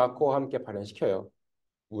프리시냅틱 마커와 함께 발현시켜요.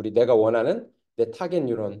 내가 원하는 내 타겟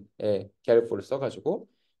뉴런의 갤포를 써가지고,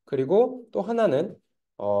 그리고 또 하나는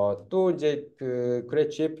또 이제 그래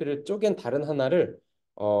GFP를 쪼갠 다른 하나를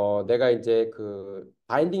내가 이제 그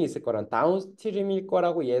바인딩이 있을 거란 다운스트림일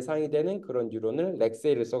거라고 예상이 되는 그런 뉴런을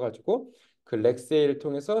렉세이를 써가지고 그 렉세이를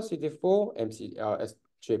통해서 CD4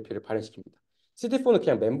 GFP를 발현시킵니다. CD4는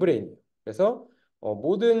그냥 멤브레인이에요. 그래서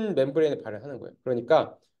모든 멤브레인을 발현하는 거예요.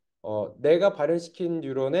 그러니까 내가 발현시킨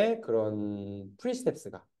뉴런의 그런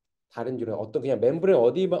프리스냅스가 다른 뉴런 어떤 그냥 멤브레인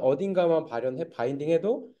어딘가만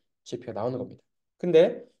바인딩해도 GP가 나오는 겁니다.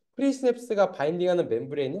 근데 프리스냅스가 바인딩하는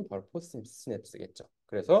멤브레인은 바로 포스트스냅스겠죠.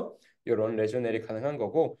 그래서 이런 레저넬이 가능한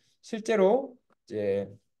거고, 실제로 이제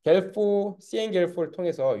CN-GAL4를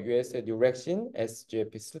통해서 US의 뉴렉신,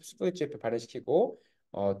 SGFP, 스플릿 GFP 발현시키고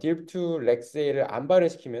DIP2 렉세이를 안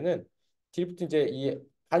발현시키면은 DIP2 이제 이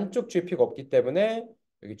반쪽 GFP가 없기 때문에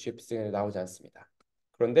여기 GFP 시그널이 나오지 않습니다.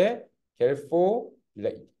 그런데 GAL4,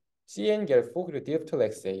 CN-GAL4 그리고 DIP2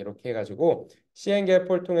 렉세이 이렇게 해가지고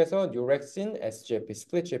CN-GAL4를 통해서 뉴렉신, SGFP,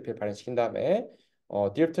 스플릿 GFP를 발현시킨 다음에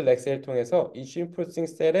DIP2 렉세이를 통해서 인슐린 프로듀싱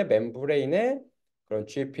셀의 멤브레인의 그런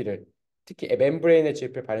GFP를 특히 멤브레인의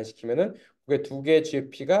GFP를 발현시키면은 그게 두 개의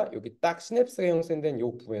GFP가 여기 딱 시냅스가 형성된 이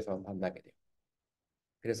부분에서 만나게 돼요.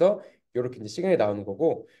 그래서 이렇게 이제 시그널이 나오는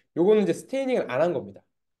거고, 요거는 이제 스테이닝을 안 한 겁니다.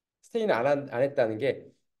 스테이닝을 안 했다는 게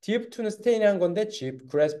DF2는 스테이닝 한 건데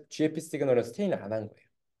GFP 시그널은 스테이닝을 안 한 거예요.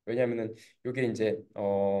 왜냐하면은 이게 이제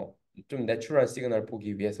좀 내추럴한 시그널을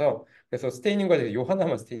보기 위해서, 그래서 스테이닝과 요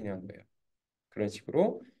하나만 스테이닝 한 거예요. 그런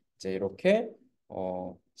식으로 이제 이렇게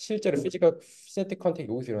실제로 피지컬 시네틱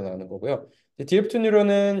컨택이 여기서 일어나는 거고요. DF2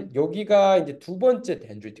 뉴런은 여기가 이제 두 번째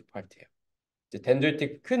덴드리틱 파트예요. 이제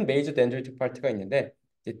덴드리틱 큰 메이저 덴드리틱 파트가 있는데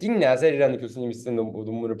딕 나셀이라는 교수님이 쓴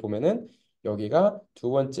논문을 보면은 여기가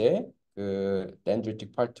두 번째 그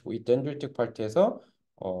덴드리틱 파트고, 이 덴드리틱 파트에서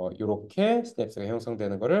이렇게 시냅스가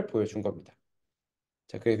형성되는 것을 보여준 겁니다.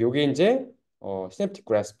 자, 그래서 여기 이제 시냅틱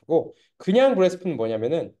그래스프고, 그냥 그래스프는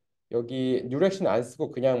뭐냐면은 여기 뉴렉션 안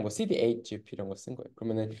쓰고 그냥 뭐 CD8 GFP 이런 거 쓴 거예요.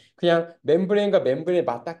 그러면은 그냥 멤브레인과 멤브레인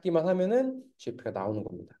맞닿기만 하면은 GFP가 나오는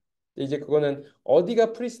겁니다. 이제 그거는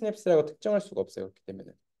어디가 프리시냅스라고 특정할 수가 없어요. 그렇기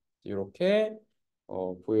때문에 이렇게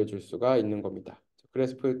보여줄 수가 있는 겁니다.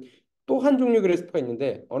 그래스프 또 한 종류 그래스프가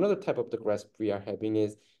있는데, another type of the grasp we are having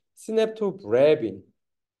is synaptobrevin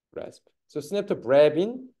grasp. So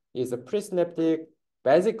synaptobrevin is a presynaptic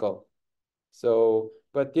vesicle. So,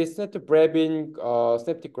 but this synaptobrevin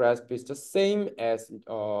synaptic grasp is the same as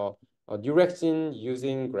direction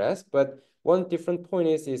using grasp, but one different point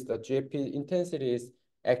is the GFP intensity is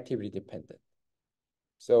activity dependent.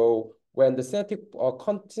 So when the synaptic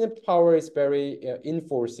power is very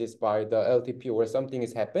enforced by the LTP or something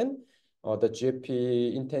has happened, the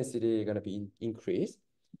GFP intensity is going to be increased.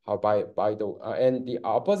 By the and the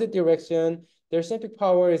opposite direction, their synaptic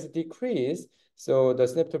power is decreased. So the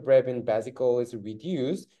synaptobrevin vesicle is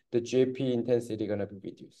reduced. The GFP intensity is going to be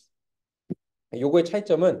reduced. 요거의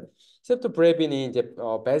차이점은 synaptobrev인이 이제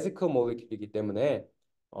베지컬 모레큘이기 때문에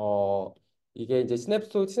이게 이제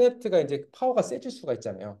시냅트가 이제 파워가 세질 수가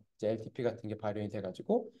있잖아요. 이제 LTP 같은 게 발현이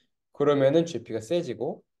돼가지고 그러면은 GP가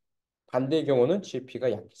세지고 반대의 경우는 GP가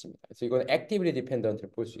약해집니다. 그래서 이거는 activity dependent을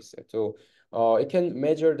볼 수 있어요. So it can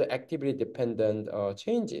measure the activity dependent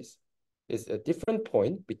changes. It's a different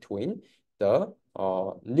point between the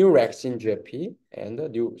neurexin GFP and the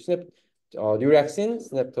neurexin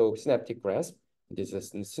synaptic grasp. This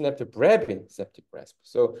is synaptobrevin synaptic grasp.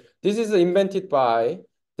 So this is invented by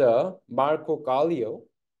the Marco Gallio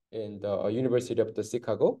in the University of the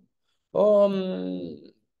Chicago.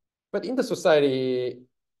 But in the society,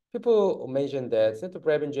 people mention that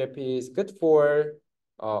synaptobrevin GFP is good for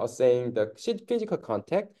saying the physical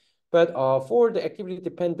contact, but for the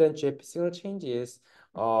activity-dependent GFP signal changes,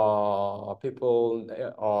 people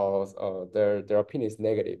their opinion is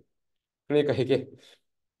negative.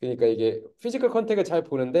 그러니까 이게 피지컬 컨택을 잘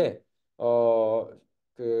보는데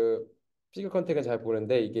그 피지컬 컨택은 잘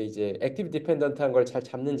보는데 이게 이제 액티브 디펜던트한 걸 잘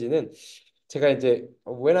잡는지는 제가 이제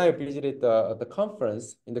when I visited the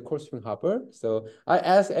conference in the Cold Spring Harbor, so I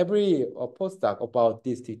asked every postdoc about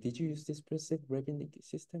this. Did you use this preset revenue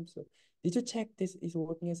system? So did you check this is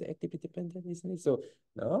working as activity dependent, isn't it? So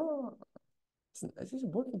no, this is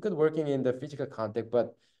working good working in the physical contact,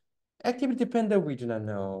 but activity dependent, we do not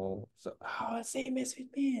know. So, same as with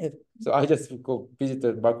me. So I just go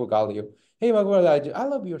visit Marco Gallio. Hey, Marco, I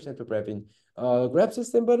love your central brevin graph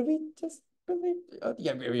system, but we just believe,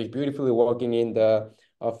 yeah, very beautifully working in the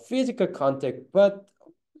physical contact, but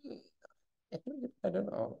I don't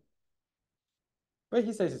know. But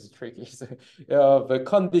he says it's tricky. So, the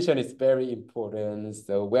condition is very important.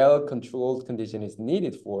 So well-controlled condition is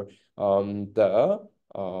needed for the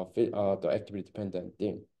activity dependent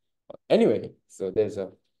thing. Anyway, so there's a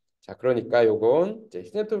자 그러니까 요건 이제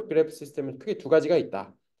스냅토 그래프 시스템은 크게 두 가지가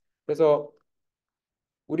있다. 그래서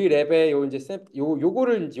우리 랩에 요 이제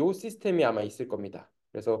요거를 요 시스템이 아마 있을 겁니다.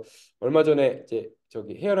 그래서 얼마 전에 이제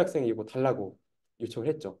저기 혜연 학생이 이거 달라고 요청을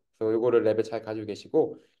했죠. 그래서 요거를 랩에 잘 가지고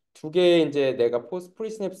계시고 두 개 이제 내가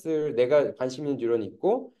프리스냅스 내가 관심 있는 뉴런이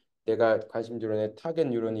있고 내가 관심 뉴런에 타겟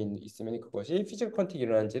뉴런이 있으면 그것이 피지컬 컨택이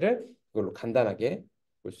일어나는지를 이걸로 간단하게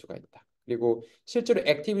볼 수가 있다. 그리고 실제로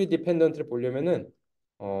액티비티 디펜던트를 보려면은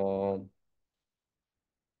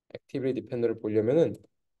액티비티 디펜던트를 보려면은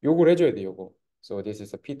요걸 해줘야 돼 요거. So this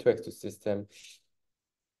is a P2X2 system.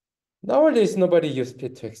 Nowadays nobody use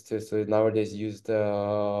P2X2, so nowadays use the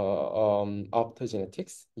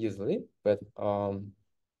optogenetics usually, but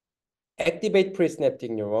activate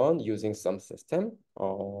presynaptic neuron using some system,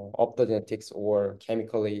 optogenetics or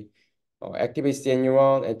chemically activate the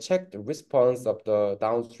neuron and check the response of the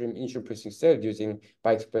downstream insulin producing cell using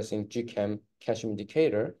by expressing GCAM calcium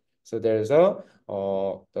indicator. So there's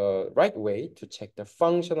the right way to check the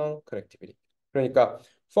functional connectivity. 그러니까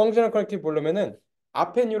functional connectivity 보려면은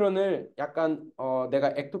앞에 뉴런을 약간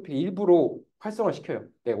내가 액토피 일부로 활성화시켜요.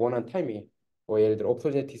 내가 원하는 타이밍에. 예를 들어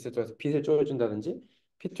옵토제틱스에 통해서 빛을 쪼여준다든지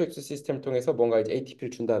P2X 시스템 통해서 뭔가 이제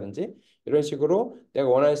ATP를 준다든지 이런 식으로 내가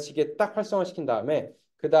원하는 시기에 딱 활성화시킨 다음에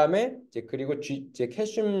그 다음에 이제 그리고 이제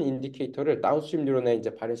칼슘 인디케이터를 다운스트림 뉴런에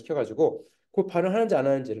이제 발현시켜가지고 그 발현하는지 안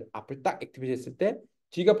하는지를 앞을 딱 액티비티 했을 때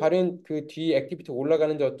뒤가 발현 그 뒤 액티비티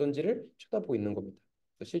올라가는지 어떤지를 쳐다보고 있는 겁니다.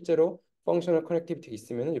 실제로 펑셔널 커넥티비티가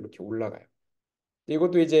있으면 이렇게 올라가요.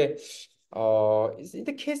 이것도 이제 in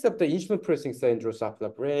the case of the insulin producing cell in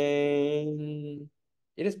Drosophila brain,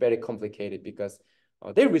 it is very complicated because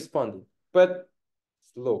they respond, but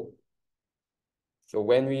slow. So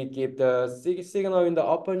when we give the signal in the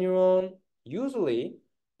upper neuron, usually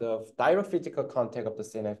the direct physical contact of the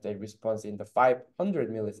synapse responds in the 500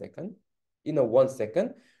 millisecond, in a 1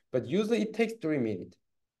 second, but usually it takes 3 minutes.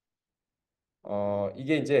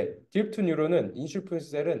 이게 이제 딥2 뉴런은 인슐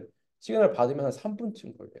프로세스는 시그널 받으면 한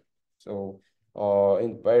 3분쯤 걸려요. So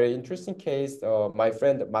in very interesting case, my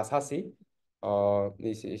friend Masashi,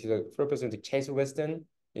 he's a professor at Chase Western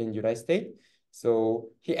in United States. So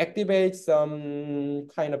he activates some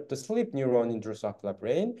kind of the sleep neuron in Drosophila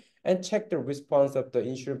brain and check the response of the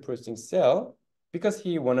insulin producing cell because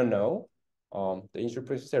he want to know the insulin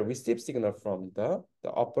producing cell receives signal from the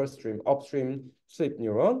upstream sleep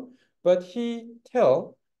neuron. But he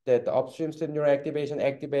tell that the upstream stem neuron activation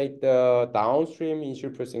activate the downstream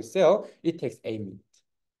insulin producing cell, it takes 8 minutes.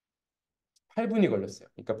 8분이 걸렸어요.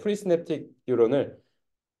 그러니까 프리시냅틱 뉴런을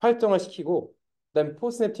활성화시키고 그다음에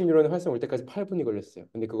포스냅틱 뉴런을 활성화 올 때까지 8분이 걸렸어요.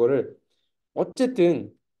 근데 그거를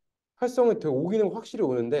어쨌든 활성화 되게 오기는 확실히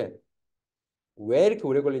오는데 왜 이렇게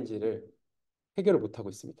오래 걸린지를 해결을 못 하고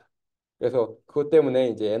있습니다. 그래서 그것 때문에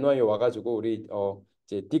이제 NY에 와가지고 우리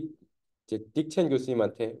이제 딕첸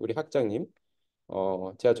교수님한테 우리 학장님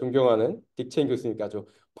제가 존경하는 딕첸 교수님께 아주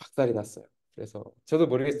박살이 났어요. 그래서 저도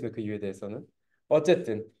모르겠습니다. 그 이유에 대해서는.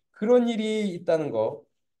 어쨌든 그런 일이 있다는 거,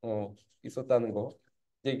 있었다는 거.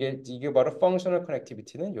 이게 바로 functional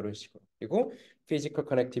connectivity는 이런 식으로. 그리고 physical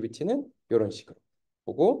connectivity는 이런 식으로.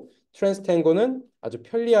 보고 트랜스탱고는 아주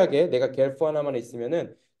편리하게 내가 겔포 하나만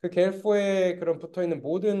있으면은 그 겔포에 그런 붙어 있는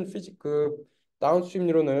모든 그 다운스트림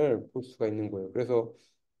뉴런을 볼 수가 있는 거예요. 그래서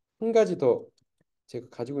한 가지 더 제가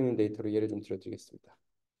가지고 있는 데이터로 예를 좀 들어드리겠습니다.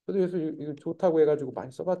 저도 그래서 이거 좋다고 해가지고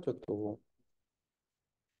많이 써봤죠 또.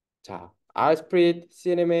 자, 알스프릿,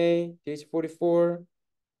 CNMA, DH44,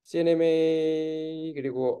 CNMA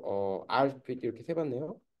그리고 알스프릿 이렇게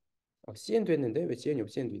세봤네요. CN도 했는데 왜 CN이 없?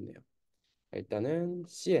 CN도 있네요. 일단은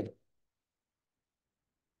CN.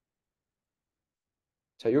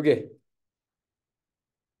 자, 요거는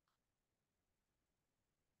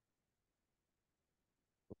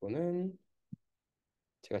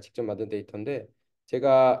제가 직접 만든 데이터인데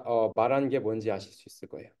제가 말한 게 뭔지 아실 수 있을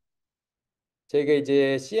거예요. 제가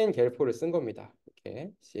이제 CN 겔포를 쓴 겁니다.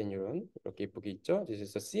 이렇게 CN neuron 이렇게 이쁘게 있죠. This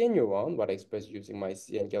is a CN neuron what I expressed using my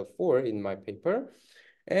CN 겔4 in my paper.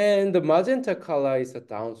 And the magenta color is a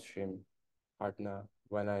downstream partner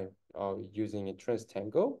when I using a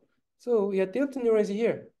Trans-TANGO. So yeah, delta neuron is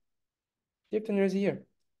here. Delta neuron is here.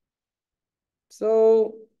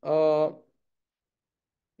 So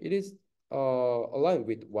it is aligned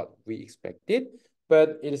with what we expected,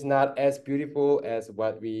 but it is not as beautiful as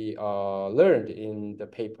what we learned in the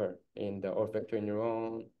paper in the olfactory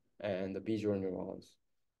neuron and the visual neurons.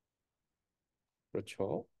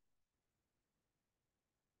 그렇죠.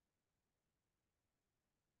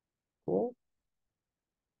 또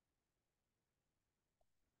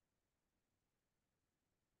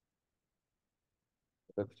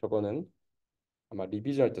저거는 아마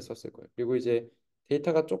리비전 할 때 썼을 거예요. 그리고 이제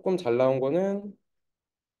데이터가 조금 잘 나온 거는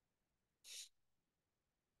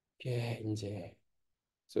이게 이제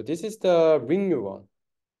so this is the ring neuron.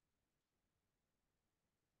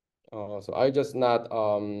 So I just not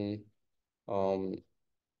um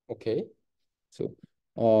okay. So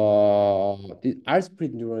the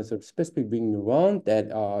R-split neuron is a specific ring neuron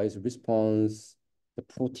that is response the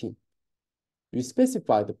protein. We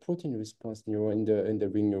specify the protein response neuron in the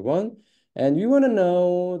ring neuron, and we want to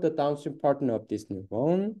know the downstream partner of this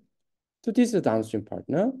neuron. So this is the downstream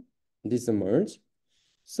partner. This is a merge.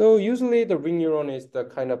 So usually the ring neuron is the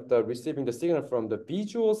kind of the receiving the signal from the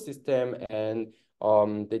visual system, and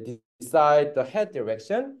they decide the head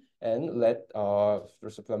direction and let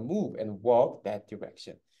Drosophila move and walk that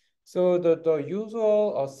direction. So the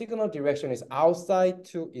usual signal direction is outside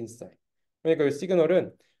to inside. 그러니까 이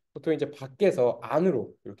시그널은 보통 이제 밖에서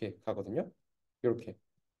안으로 이렇게 가거든요. 이렇게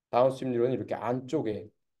다운스트림 뉴런이 이렇게 안쪽에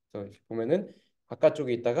그래서 이렇게 보면은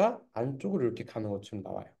바깥쪽에 있다가 안쪽으로 이렇게 가는 것처럼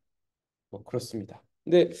나와요. 뭐 그렇습니다.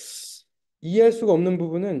 근데 이해할 수가 없는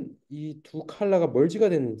부분은 이 두 컬러가 멀지가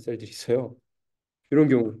되는 셀들이 있어요. 이런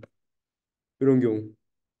경우, 이런 경우,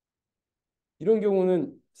 이런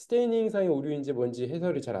경우는 스테이닝상의 오류인지 뭔지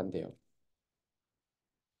해설이 잘 안 돼요.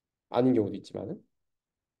 아닌 경우도 있지만은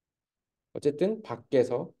어쨌든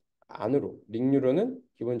밖에서 안으로 링뉴런은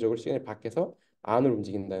기본적으로 시간이 밖에서 안으로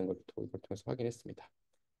움직인다는 걸 이걸 통해서 확인했습니다.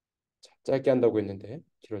 자, 짧게 한다고 했는데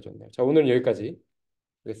길어졌네요. 자, 오늘은 여기까지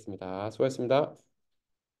하겠습니다. 수고하셨습니다.